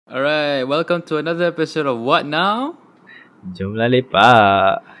Alright, welcome to another episode of What Now? Jomlah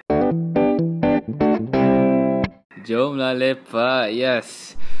lepak. Jom lah lepak,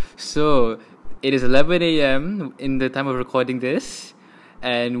 yes. So, it is 11 a.m. in the time of recording this,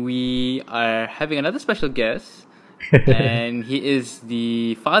 and we are having another special guest, and he is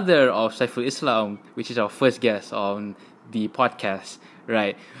the father of Saiful Islam, which is our first guest on the podcast.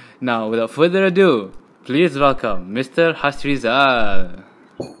 Right, now without further ado, please welcome Mr. Hasrizal.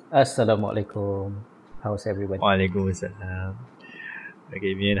 Assalamualaikum. How's everybody? Waalaikumsalam.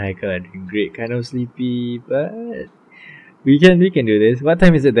 Okay, me and Haikal are doing great. Kind of sleepy, but we can do this. What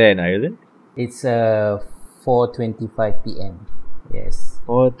time is it there in Ireland? It's 4:25 p.m. Yes.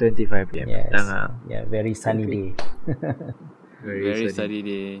 4:25 p.m. Yes. Petang. Yeah, very sunny day. Very study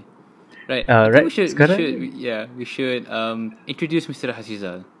day. Right. Right. We should introduce Mr.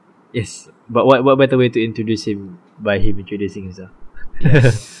 Hasrizal. Yes, but what better way to introduce him by him introducing himself?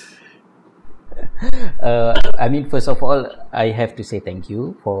 Yes. First of all, I have to say thank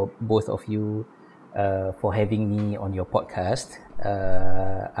you for both of you for having me on your podcast.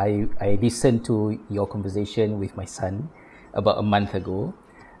 I listened to your conversation with my son about a month ago,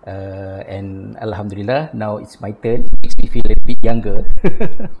 and Alhamdulillah, now it's my turn. It makes me feel a bit younger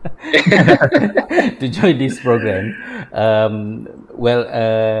to join this program.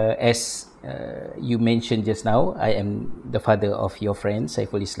 As you mentioned just now, I am the father of your friend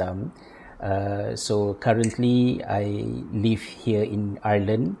Saiful Islam. So currently I live here in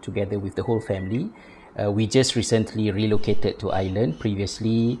Ireland together with the whole family. We just recently relocated to Ireland.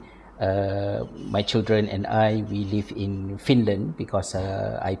 Previously, my children and we live in Finland because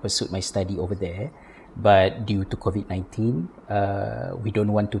I pursued my study over there. But due to COVID-19, we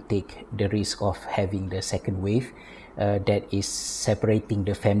don't want to take the risk of having the second wave that is separating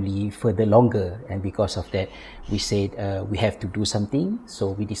the family further longer, and because of that we said we have to do something,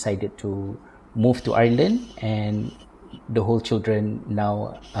 so we decided to move to Ireland, and the whole children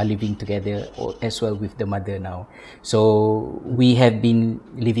now are living together as well with the mother now. So we have been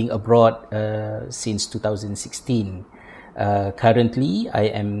living abroad since 2016. Currently I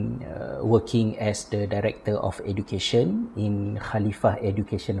am working as the Director of Education in Khalifah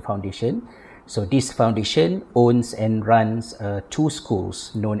Education Foundation. So this foundation owns and runs two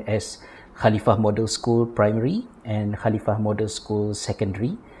schools known as Khalifah Model School Primary and Khalifah Model School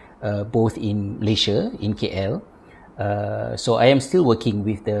Secondary, both in Malaysia, in KL. So I am still working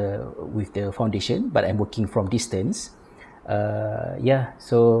with the foundation, but I'm working from distance.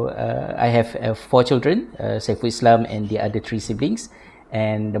 So I have 4 children, Saiful Islam and the other 3 siblings,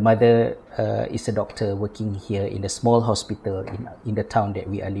 and the mother is a doctor working here in a small hospital in the town that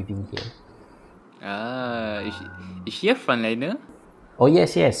we are living here. Is she a frontliner? Oh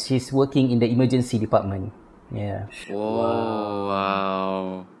yes, she's working in the emergency department. Yeah. Oh,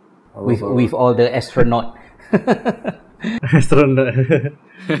 wow. With all the astronaut. Astronaut.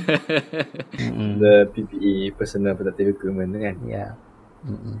 The PPE, personal protective equipment kan? Yeah.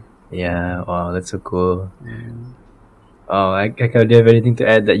 Yeah, wow, that's so cool. Haikal, do you have anything to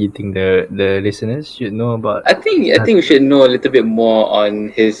add that you think the listeners should know about? I think we should know a little bit more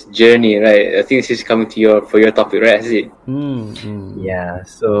on his journey, right? I think this is coming to for your topic, right? Is it? Yeah.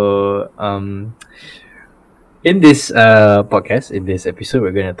 So in this podcast, in this episode,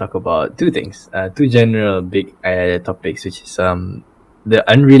 we're going to talk about 2 things, 2 general big topics, which is the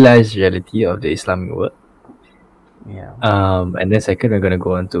unrealized reality of the Islamic world. Yeah. And then second, we're going to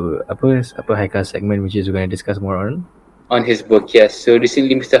go on to apa Haikal segment, which is we're going to discuss more On his book, yes. So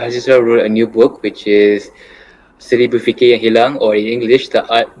recently, Mr. Hasrizal wrote a new book, which is Seri Berfikir Yang Hilang, or in English, The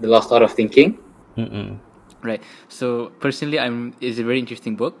Lost Art of Thinking. Right. So personally, it's a very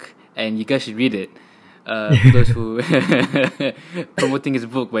interesting book, and you guys should read it. For those who promoting his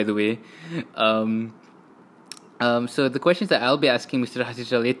book, by the way. So the questions that I'll be asking Mr.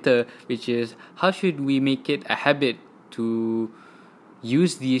 Hasrizal later, which is how should we make it a habit to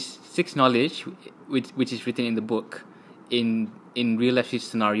use these 6 knowledge, which is written in the book, in real life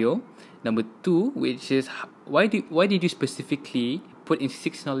scenario. Number 2, which is why did you specifically put in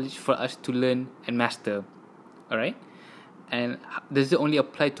 6 knowledge for us to learn and master? All right, and does it only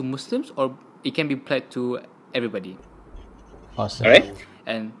apply to Muslims, or it can be applied to everybody? Awesome. All right.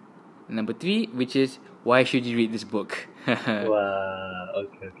 And number 3, which is why should you read this book? Wow.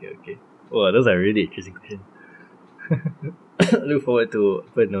 Okay. Wow, those are really interesting questions. Look forward to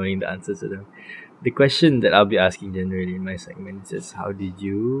knowing the answers to them. The question that I'll be asking generally in my segment is how did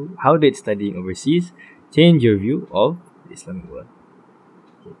studying overseas change your view of the Islamic world?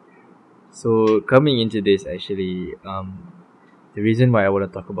 Okay. So coming into this, actually, the reason why I want to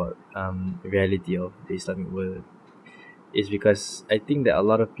talk about the reality of the Islamic world is because I think that a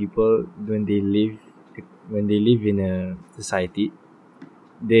lot of people when they live in a society,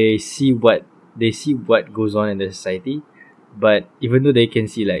 they see what goes on in the society, but even though they can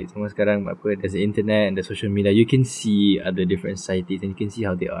see like semua sekarang apa, there's the internet and the social media, you can see other different societies and you can see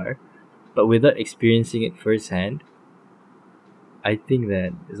how they are, but without experiencing it firsthand, I think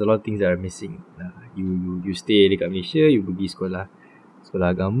that there's a lot of things that are missing. You stay dekat Malaysia, you pergi sekolah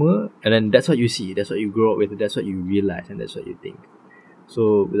agama, and then that's what you see, that's what you grow up with, that's what you realize, and that's what you think.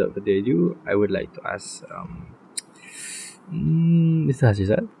 So without further ado, I would like to ask Mr.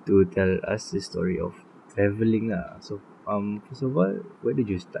 Hasizal to tell us the story of travelling lah. So first of all, where did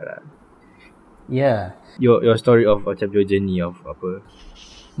you start lah? Yeah, Your story of macam your journey of apa?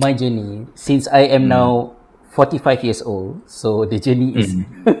 my journey, since I am now 45 years old, so the journey is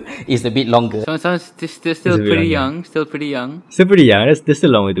is a bit longer. Sounds still It's a bit pretty longer. young. Still pretty young. Still pretty young. There's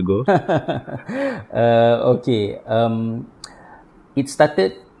still a long way to go. Okay. It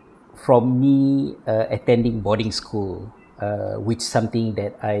started from me attending boarding school, which is something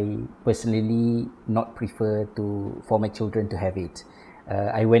that I personally not prefer for my children to have it.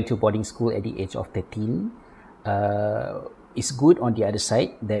 I went to boarding school at the age of 13. It's good on the other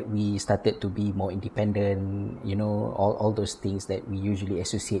side that we started to be more independent, all those things that we usually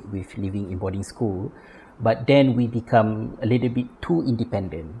associate with living in boarding school. But then we become a little bit too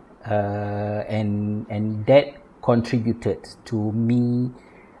independent, and that contributed to me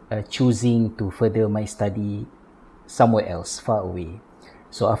choosing to further my study somewhere else, far away.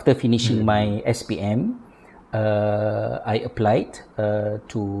 So after finishing my SPM, I applied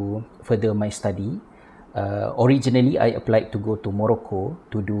to further my study. Originally, I applied to go to Morocco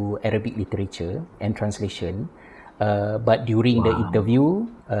to do Arabic literature and translation. But during the interview,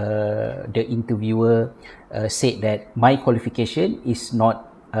 the interviewer said that my qualification does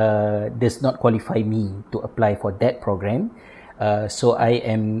not qualify me to apply for that program. So I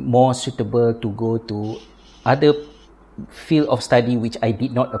am more suitable to go to other field of study which I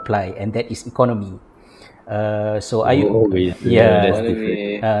did not apply, and that is economy. So that's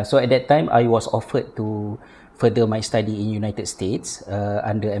different. so at that time I was offered to further my study in United States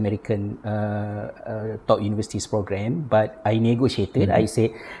under American top universities program, but I negotiated. I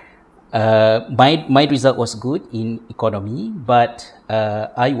said my result was good in economy, but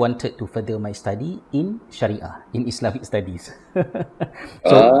I wanted to further my study in Sharia, in Islamic studies.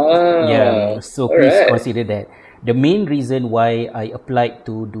 So please consider that. The main reason why I applied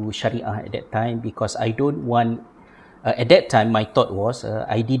to do Sharia at that time, because I don't want, at that time my thought was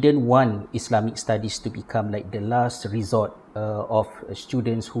I didn't want Islamic studies to become like the last resort of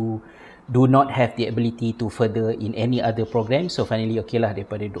students who do not have the ability to further in any other program. So finally, okay lah,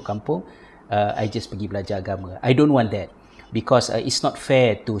 daripada duduk kampung, I just pergi belajar agama. I don't want that, because it's not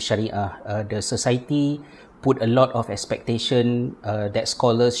fair to Sharia. The society put a lot of expectation that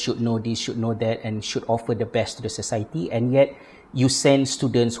scholars should know this, should know that, and should offer the best to the society, and yet you send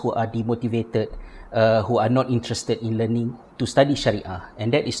students who are demotivated, who are not interested in learning, to study Sharia,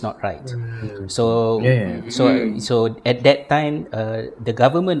 and that is not right. So at that time, the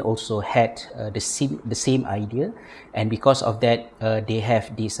government also had the same idea, and because of that, they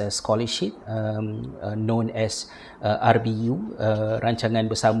have this scholarship known as RBU, Rancangan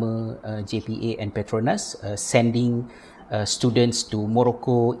Bersama JPA and Petronas, sending students to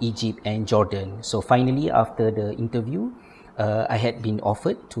Morocco, Egypt, and Jordan. So finally, after the interview, I had been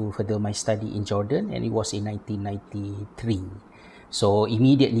offered to further my study in Jordan, and it was in 1993. So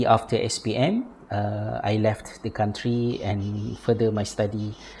immediately after SPM, I left the country and further my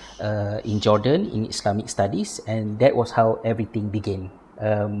study in Jordan in Islamic studies, and that was how everything began,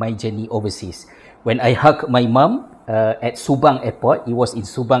 my journey overseas. When I hugged my mom at Subang Airport, it was in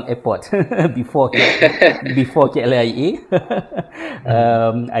Subang Airport before KLIA.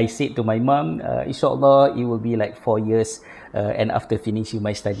 I said to my mom, inshallah, it will be like 4 years, and after finishing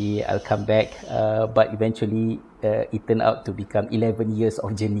my study, I'll come back. But eventually, it turned out to become 11 years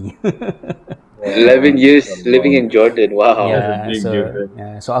of journey. 11 years living in Jordan. Wow.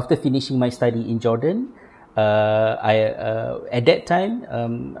 So after finishing my study in Jordan, at that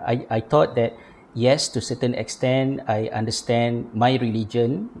time, I thought that yes, to a certain extent, I understand my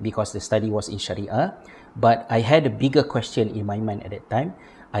religion because the study was in Sharia, but I had a bigger question in my mind at that time.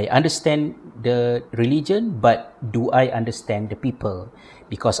 I understand the religion, but do I understand the people?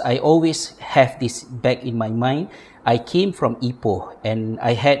 Because I always have this back in my mind. I came from Ipoh, and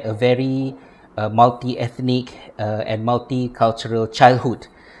I had a very multi-ethnic and multicultural childhood.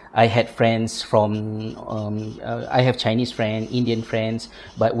 I had friends from, I have Chinese friends, Indian friends,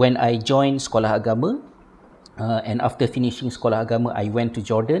 but when I joined Sekolah Agama, And after finishing sekolah agama, I went to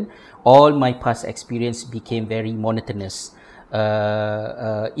Jordan. All my past experience became very monotonous.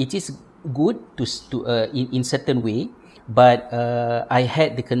 It is good in certain way, but I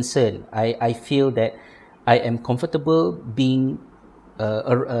had the concern. I feel that I am comfortable being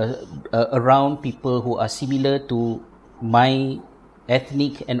around people who are similar to my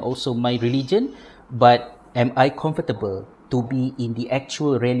ethnic and also my religion, but am I comfortable to be in the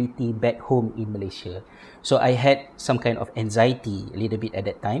actual reality back home in Malaysia? So I had some kind of anxiety a little bit at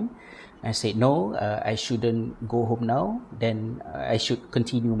that time. I said, no, I shouldn't go home now. Then I should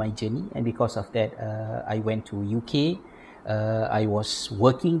continue my journey. And because of that, I went to UK. I was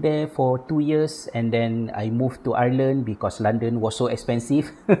working there for 2 years, and then I moved to Ireland because London was so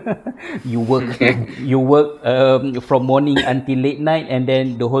expensive. you work from morning until late night, and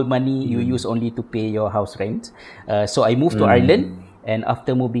then the whole money you use only to pay your house rent. So I moved to Ireland, and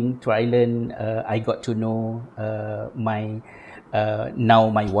after moving to Ireland, I got to know my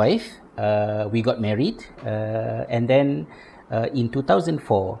wife. We got married, and then in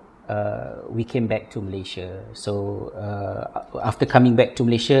 2004. We came back to Malaysia. So after coming back to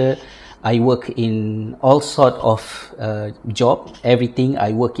Malaysia, I work in all sort of job, everything.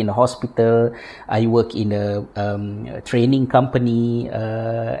 I work in a hospital, I work in a training company,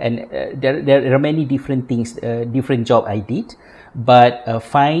 and there are many different things, different job I did. But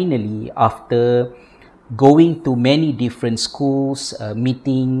finally, after going to many different schools,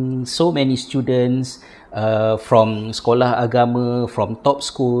 meeting so many students, from sekolah agama, from top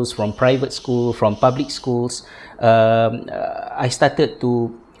schools, from private school, from public schools, I started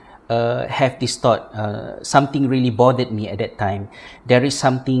to have this thought. Something really bothered me at that time. There is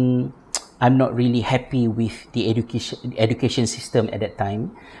something I'm not really happy with the education system at that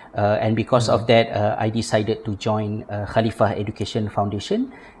time, and because of that, I decided to join Khalifah Education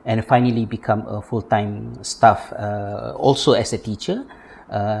Foundation and finally become a full-time staff, also as a teacher.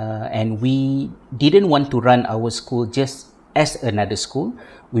 And we didn't want to run our school just as another school.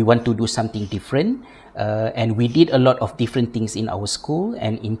 We want to do something different, and we did a lot of different things in our school.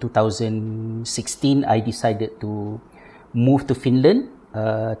 And in 2016, I decided to move to Finland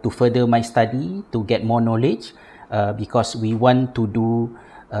to further my study, to get more knowledge, because we want to do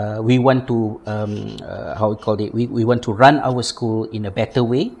we want to we want to run our school in a better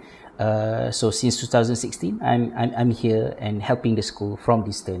way. So since 2016, I'm here and helping the school from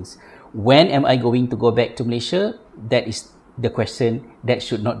distance. When am I going to go back to Malaysia? That is the question that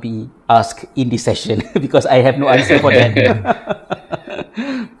should not be asked in this session because I have no answer for that.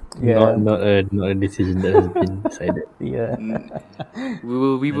 Yeah. Not a decision that has been decided. Yeah.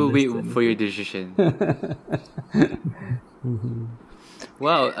 We will wait for your decision.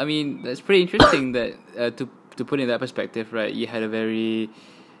 Wow, I mean that's pretty interesting that to put in that perspective, right? You had a very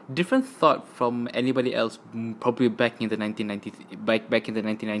different thought from anybody else, probably back in the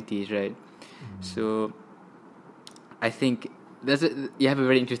 1990s, right? So I think you have a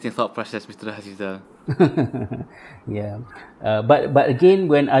very interesting thought process, Mr. Hazizal. Yeah, but again,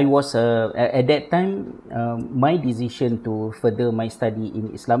 when I was at that time, my decision to further my study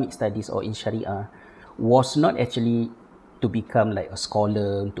in Islamic studies or in Sharia was not actually to become like a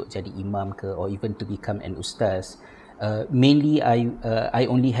scholar, untuk jadi imam ke, or even to become an ustaz. Mainly, I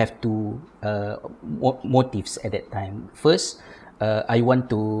only have two motives at that time. First, I want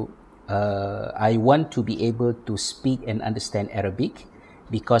to be able to speak and understand Arabic,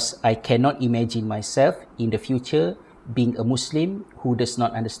 because I cannot imagine myself in the future being a Muslim who does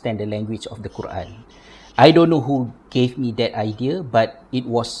not understand the language of the Quran. I don't know who gave me that idea, but it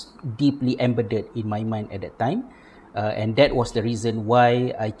was deeply embedded in my mind at that time. And that was the reason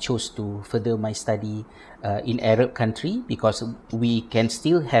why I chose to further my study in Arab country, because we can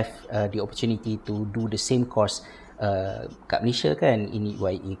still have the opportunity to do the same course kat Malaysia kan, in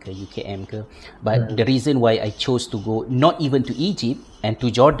UIA ke, UKM ke. But the reason why I chose to go not even to Egypt and to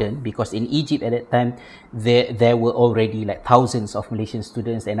Jordan, because in Egypt at that time there were already like thousands of Malaysian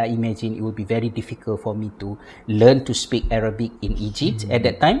students, and I imagine it would be very difficult for me to learn to speak Arabic in Egypt at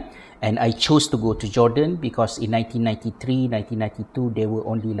that time. And I chose to go to Jordan because in 1993, 1992, there were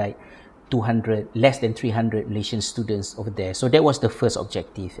only like less than 300 Malaysian students over there. So that was the first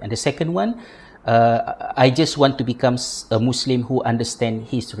objective. And the second one, I just want to become a Muslim who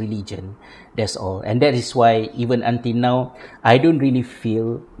understands his religion. That's all. And that is why even until now, I don't really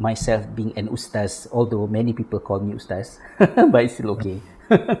feel myself being an ustaz, although many people call me ustaz, but it's still okay.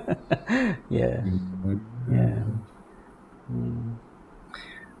 Yeah. Yeah.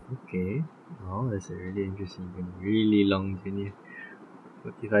 Okay. Oh, that's a really interesting and really long journey.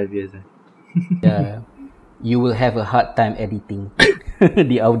 45 years. Yeah. You will have a hard time editing.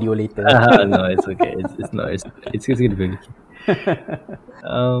 the audio later. No, it's okay. It's not. It's gonna be okay.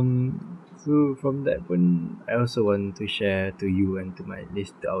 So from that point, I also want to share to you and to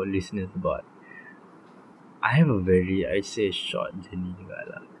our listeners about. I have a very, I say, short journey juga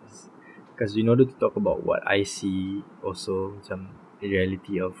lah. Because in order to talk about what I see, also macam the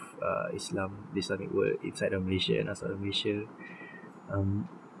reality of Islam, the Islamic world inside of Malaysia and outside of Malaysia,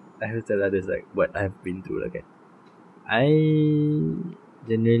 I have to tell others like what I've been through like. I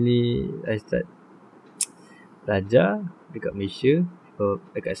start belajar dekat Malaysia,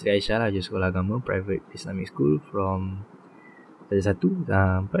 dekat Sri Aisyah lah, je sekolah agama, private Islamic school from darjah 1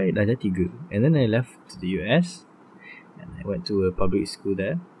 sampai darjah 3. And then I left to the US and I went to a public school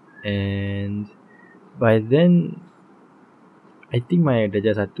there. And by then, I think my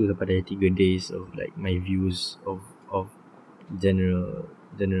darjah 1 sampai darjah 3 days of like my views of general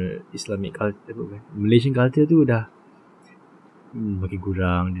Islamic culture, Malaysian culture tu dah makin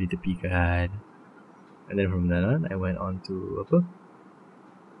kurang, dia ditepikan. And then from then on, I went on to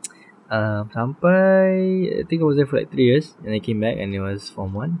sampai I think I was there for like 3 years, and I came back and it was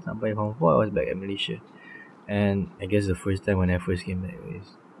Form 1. Sampai Form 4 I was back at Malaysia. And I guess the first time when I first came back, it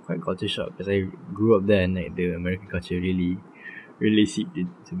was quite culture shock because I grew up there and like the American culture really seeped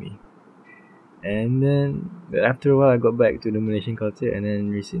into me. And then after a while I got back to the Malaysian culture, and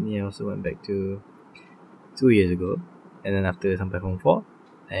then recently I also went back to 2 years ago. And then after sampai Form 4,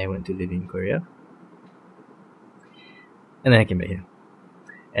 I went to live in Korea. And then I came back here.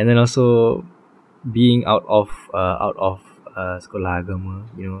 And then also being out of sekolah agama,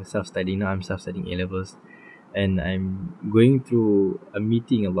 self-studying. Now I'm self-studying A-levels, and I'm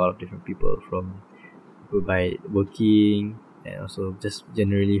meeting a lot of different people from by working, and also just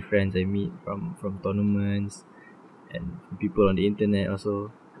generally friends I meet from tournaments and people on the internet also.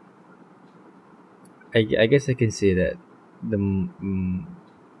 I guess I can say that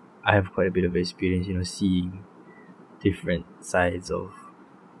I have quite a bit of experience, seeing different sides of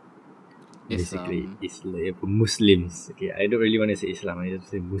basically Islam, Muslims. Okay, I don't really want to say Islam. I just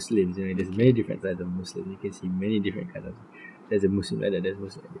say Muslims. There's many different sides of Muslims. You can see many different kinds of. There's a Muslim like that. There's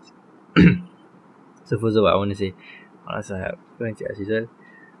Muslim like this. So first of all, I want to say, Encik Azizal,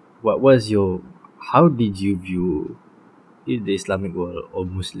 how did you view the Islamic world or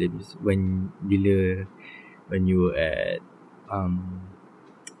Muslims when you were at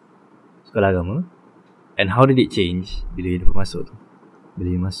sekolah agama, and how did it change bila you masuk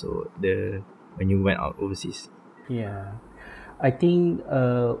when you went out overseas? Yeah, I think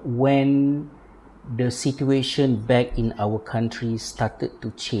when the situation back in our country started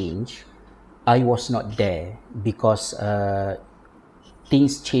to change, I was not there because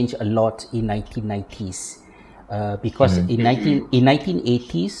things changed a lot in 1990s. Because in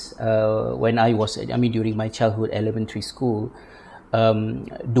 1980s, when I was, during my childhood elementary school,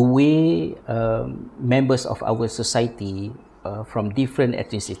 the way members of our society from different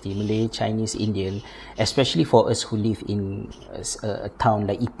ethnicity, Malay, Chinese, Indian, especially for us who live in a town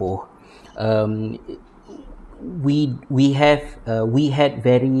like Ipoh, we had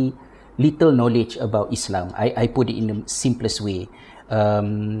very little knowledge about Islam. I put it in the simplest way.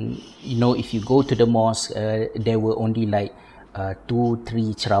 If you go to the mosque, there were only like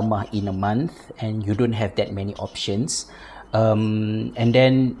 2-3 ceramah in a month, and you don't have that many options. And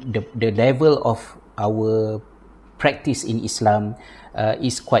then the level of our practice in Islam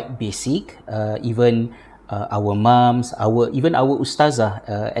is quite basic. Even our moms, even our ustazah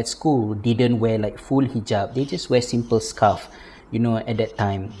at school didn't wear like full hijab. They just wear simple scarf, at that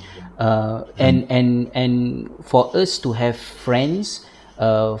time. And for us to have friends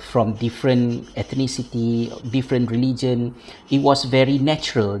from different ethnicity, different religion, it was very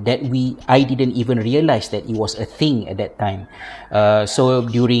natural that I didn't even realize that it was a thing at that time. So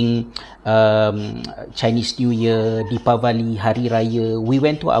during Chinese New Year, Deepavali, Hari Raya, we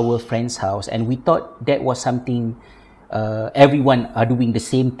went to our friend's house and we thought that was something everyone are doing the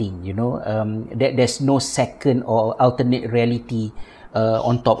same thing, that there's no second or alternate reality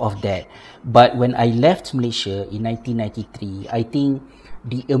on top of that. But when I left Malaysia in 1993, I think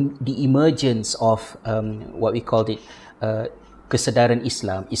the emergence of what we called it kesedaran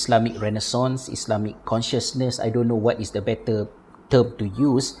Islam, Islamic Renaissance, Islamic consciousness, I don't know what is the better term to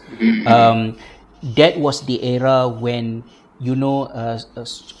use. That was the era when,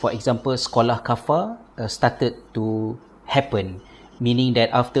 for example, sekolah kafar started to happen, meaning that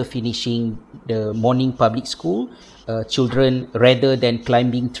after finishing the morning public school, children, rather than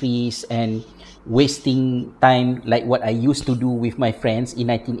climbing trees and wasting time like what I used to do with my friends in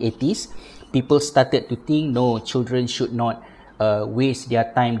 1980s, people started to think, no, children should not waste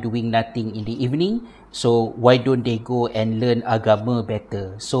their time doing nothing in the evening. So why don't they go and learn agama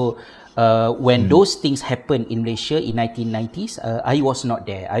better? So when those things happened in Malaysia in 1990s, I was not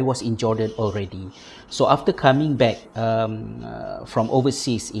there. I was in Jordan already. So after coming back from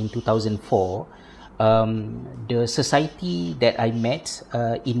overseas in 2004, the society that I met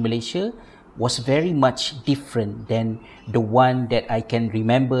in Malaysia was very much different than the one that I can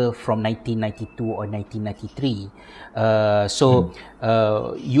remember from 1992 or 1993.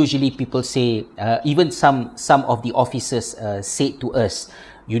 Usually people say, even some of the officers said to us,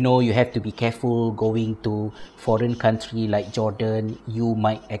 you know, you have to be careful going to foreign country like Jordan. You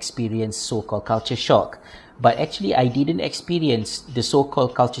might experience so-called culture shock. But actually, I didn't experience the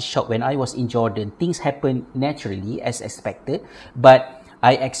so-called culture shock when I was in Jordan. Things happened naturally as expected, but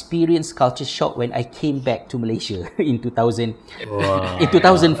I experienced culture shock when I came back to Malaysia in 2000, in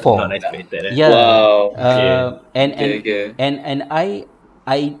 2004. Not expected. Yeah. Wow. And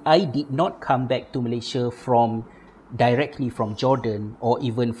I did not come back to Malaysia directly from Jordan, or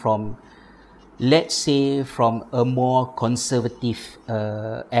even from, let's say, from a more conservative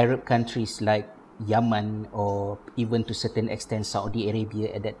Arab countries like Yemen, or even to a certain extent Saudi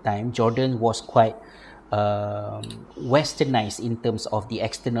Arabia at that time. Jordan was quite westernized in terms of the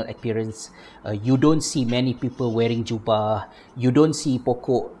external appearance. You don't see many people wearing jubah. You don't see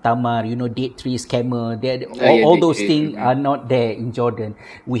pokok tamar, you know, date trees, camel. All those things are not there in Jordan.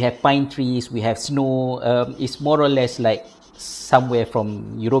 We have pine trees, we have snow. It's more or less like somewhere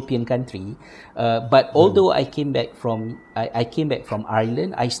from European country. But although I came back from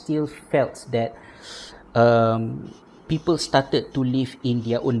Ireland, I still felt that people started to live in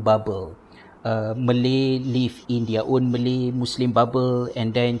their own bubble. Malay live in their own Malay Muslim bubble,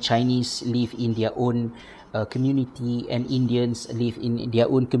 and then Chinese live in their own community, and Indians live in their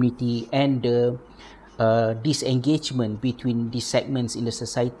own community, and the disengagement between these segments in the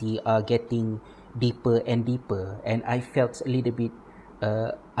society are getting deeper and deeper, and I felt a little bit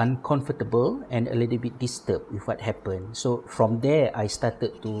uncomfortable and a little bit disturbed with what happened. So from there I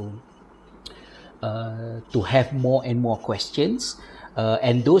started to have more and more questions,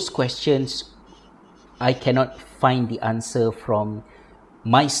 and those questions I cannot find the answer from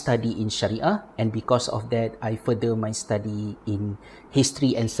my study in Sharia, and because of that I further my study in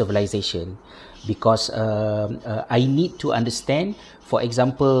history and civilization, because I need to understand, for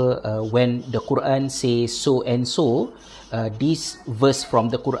example, when the Quran says so and so, this verse from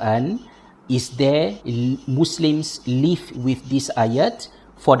the Quran is there, Muslims live with this ayat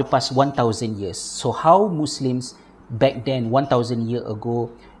for the past 1,000 years. So how Muslims back then, 1,000 years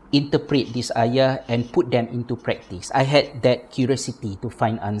ago, interpret this ayah and put them into practice? I had that curiosity to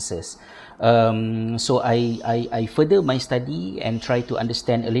find answers. So I further my study and try to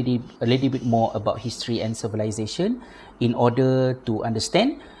understand a little bit more about history and civilization in order to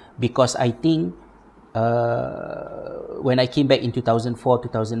understand, because I think when I came back in 2004,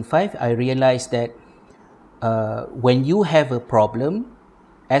 2005, I realized that when you have a problem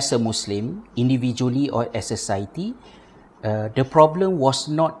as a Muslim, individually or as a society, the problem was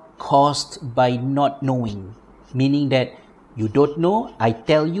not caused by not knowing, meaning that you don't know, I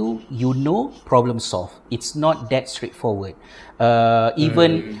tell you, you know, problem solved. It's not that straightforward.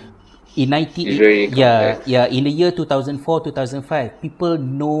 Even in in the year 2004, 2005, people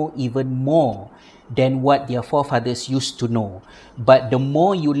know even more than what their forefathers used to know. But the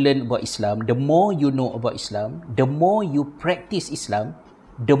more you learn about Islam, the more you know about Islam, the more you practice Islam,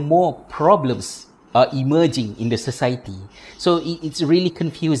 the more problems are emerging in the society. So it's really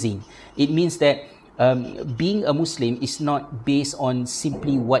confusing. It means that being a Muslim is not based on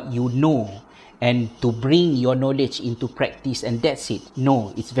simply what you know and to bring your knowledge into practice and that's it.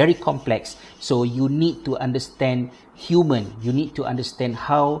 No, it's very complex. So you need to understand human. You need to understand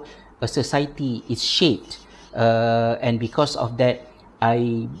how a society is shaped. And because of that,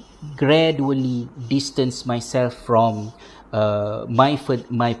 I gradually distanced myself from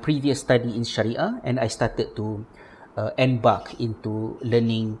my previous study in Sharia, and I started to embark into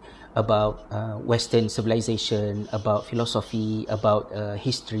learning about Western civilization, about philosophy, about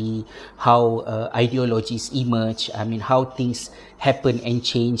history, how ideologies emerge, I mean how things happen and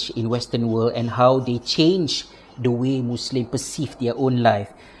change in Western world, and how they change the way Muslims perceive their own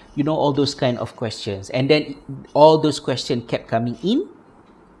life. You know, all those kind of questions. And then all those questions kept coming in.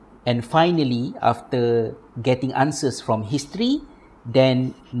 And finally, after getting answers from history,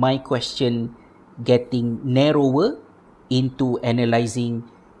 then my question getting narrower into analyzing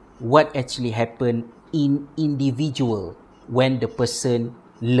what actually happened in individual when the person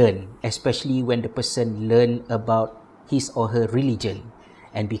learn, especially when the person learn about his or her religion.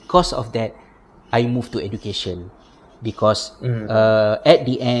 And because of that, I moved to education. because at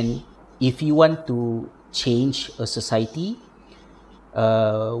the end, if you want to change a society,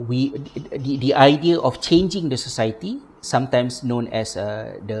 the idea of changing the society, sometimes known as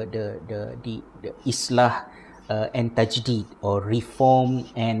the islah and tajdid, or reform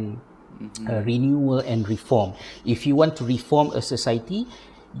and renewal and reform. If you want to reform a society,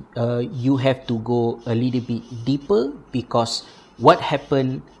 you have to go a little bit deeper, because what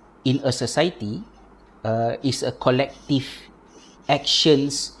happened in a society is a collective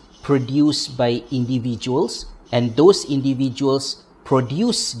actions produced by individuals, and those individuals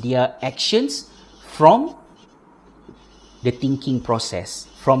produce their actions from the thinking process,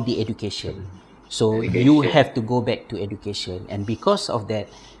 from the education. So you have to go back to education, and because of that,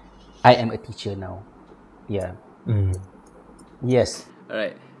 I am a teacher now. Yeah. Yes. All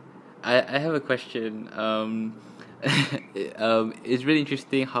right. I have a question. It's really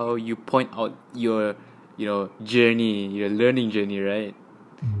interesting how you point out your journey, your learning journey, right?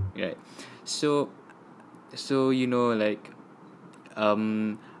 Right. So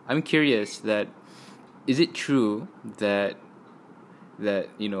I'm curious that, is it true that that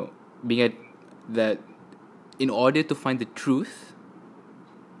in order to find the truth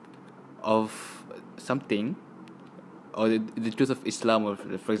of something, or the truth of Islam, or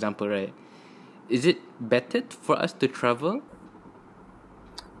for example, right, is it better for us to travel?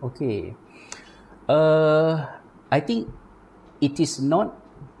 Okay. I think it is not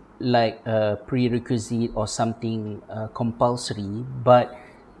like a prerequisite or something compulsory, but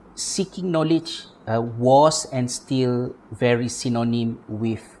seeking knowledge was and still very synonym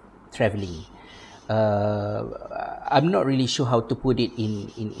with traveling. I'm not really sure how to put it in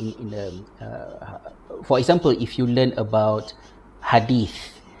for example, if you learn about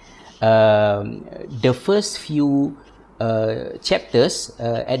hadith, the first few chapters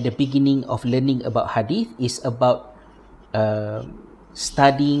at the beginning of learning about hadith is about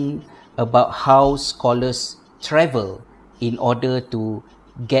studying about how scholars travel in order to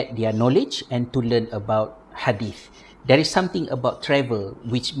get their knowledge and to learn about hadith. There is something about travel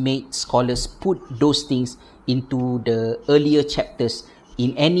which made scholars put those things into the earlier chapters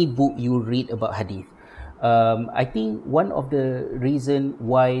in any book you read about hadith. I think one of the reason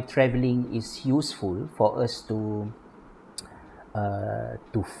why traveling is useful for us to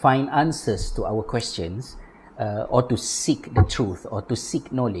find answers to our questions, or to seek the truth, or to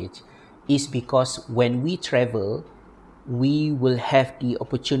seek knowledge, is because when we travel, we will have the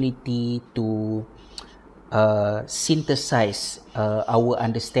opportunity to synthesize our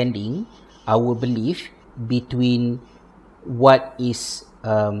understanding, our belief between what is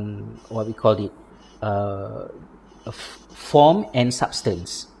what we call it, form and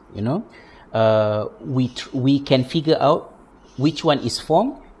substance. We can figure out which one is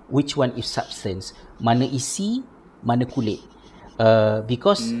form, which one is substance, mana isi, mana kulit.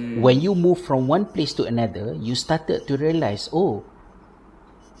 Because when you move from one place to another, you started to realize,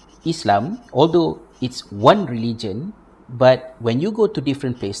 Islam, although it's one religion, but when you go to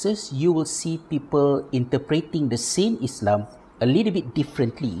different places, you will see people interpreting the same Islam a little bit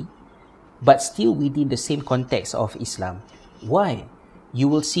differently, but still within the same context of Islam. Why? You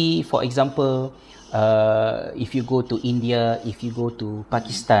will see, for example, if you go to India, if you go to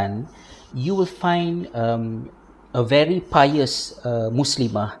Pakistan, you will find a very pious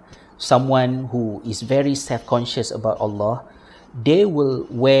Muslimah, someone who is very self-conscious about Allah. They will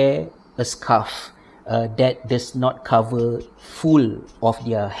wear a scarf that does not cover full of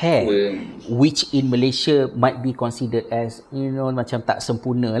their hair, which in Malaysia might be considered as, macam tak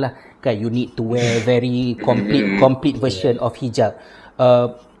sempurna lah. Kan, you need to wear very complete version of hijab.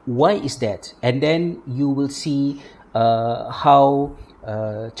 Why is that? And then you will see how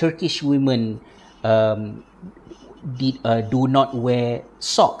Turkish women do not wear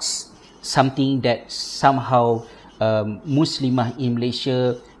socks, something that somehow Muslimah in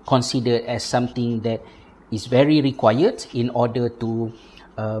Malaysia considered as something that is very required in order to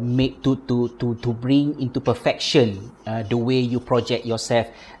bring into perfection the way you project yourself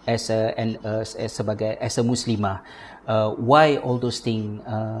as a Muslimah. Why all those things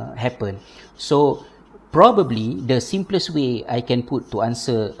happen? So probably the simplest way I can put to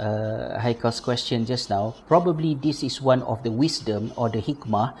answer Haikal's question just now, probably this is one of the wisdom or the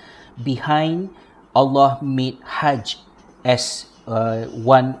hikmah behind Allah made Hajj as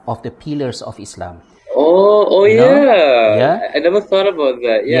one of the pillars of Islam. Yeah. I never thought about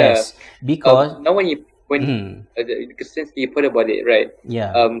that. Yeah. Yes, because now since you put about it, right?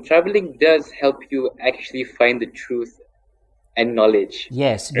 Yeah. Traveling does help you actually find the truth and knowledge.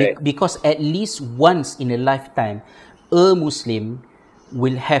 Yes, right? Because at least once in a lifetime, a Muslim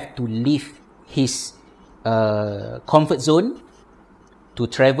will have to leave his comfort zone to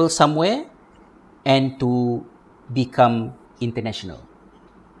travel somewhere and to become international.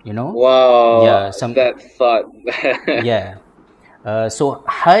 You know? Wow, Yeah, that thought. yeah. So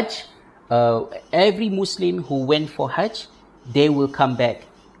Hajj, every Muslim who went for Hajj, they will come back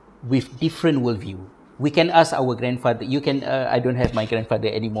with different worldview. We can ask our grandfather. You can. I don't have my grandfather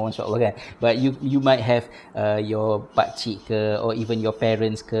anymore, insyaAllah kan. But you might have your pakcik ke, or even your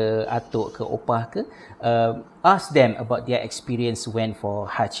parents ke, atuk ke, opah ke. Ask them about their experience when for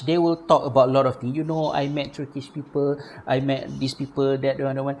Hajj. They will talk about a lot of things. You know, I met Turkish people. I met these people. That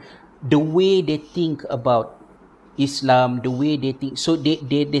one. The way they think about Islam, the way they think, so they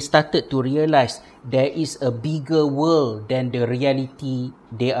started to realize there is a bigger world than the reality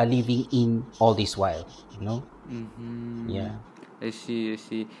they are living in all this while, you know. Yeah. I see.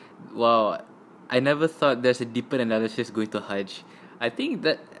 Wow, I never thought there's a deeper analysis going to Hajj. I think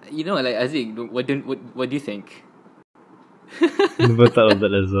that, like Aziz, what do you think? Never thought of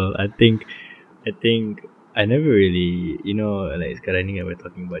that as well. I think I never really, like sekarang ni we're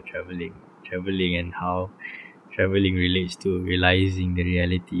talking about traveling and how traveling relates to realizing the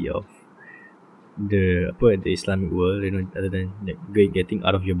reality of the Islamic world, other than like getting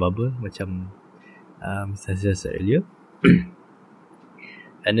out of your bubble, macam Sazia said earlier.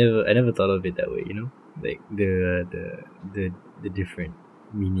 I never thought of it that way, like the different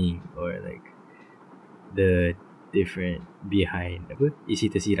meaning, or like the different behind isi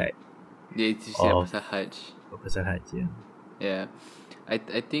tersirat Yeah, it's of pasal Hajj. pasal Hajj, yeah. Yeah, I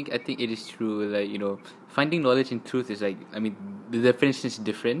think it is true. Like, finding knowledge and truth is like, the definition is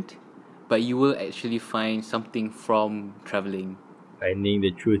different, but you will actually find something from traveling. Finding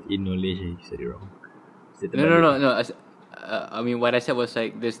the truth in knowledge, you said it wrong. No. What I said was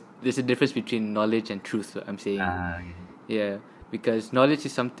like there's a difference between knowledge and truth. I'm saying. Okay. Yeah, because knowledge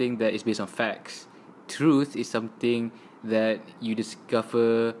is something that is based on facts. Truth is something that you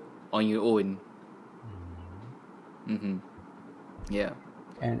discover on your own. Yeah.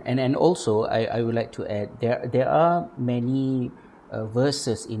 And also I would like to add, there are many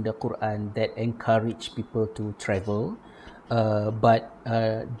verses in the Quran that encourage people to travel, but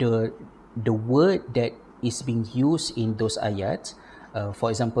the word that is being used in those ayats, for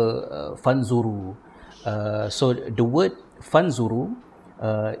example, fanzuru. So the word fanzuru,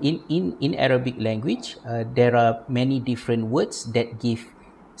 in Arabic language, there are many different words that give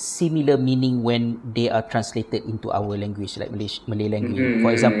similar meaning when they are translated into our language, like Malay language.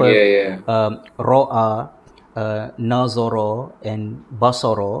 For example, ro'a, nazara, and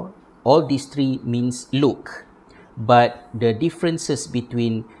basara, all these three means look. But the differences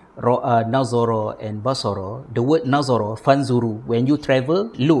between ro'a, nazara, and basara, the word nazara, fanzuru, when you travel,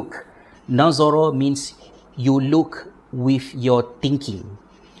 look. Nazara means you look with your thinking.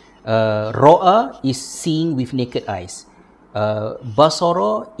 Ro'a is seeing with naked eyes.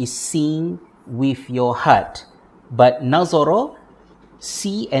 Basara is seeing with your heart, but nazara,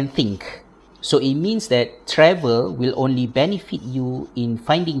 see and think. So it means that travel will only benefit you in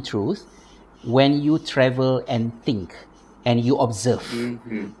finding truth when you travel and think and you observe.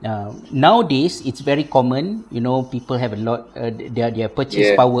 Nowadays it's very common, people have a lot, their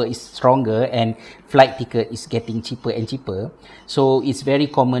purchase power is stronger, and flight ticket is getting cheaper and cheaper. So it's very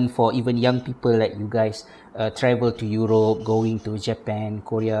common for even young people like you guys travel to Europe, going to Japan,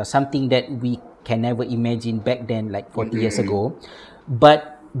 Korea, something that we can never imagine back then, like 40 years ago.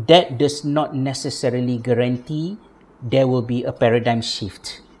 But that does not necessarily guarantee there will be a paradigm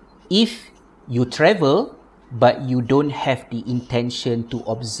shift. If you travel but you don't have the intention to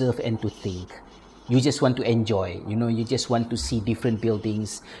observe and to think, you just want to enjoy, you just want to see different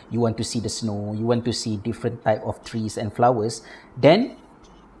buildings, you want to see the snow, you want to see different type of trees and flowers, then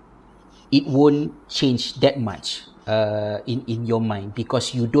it won't change that much in your mind,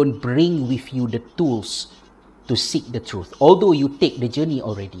 because you don't bring with you the tools to seek the truth, although you take the journey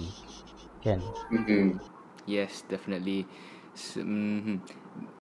already. Kan? Yes, definitely.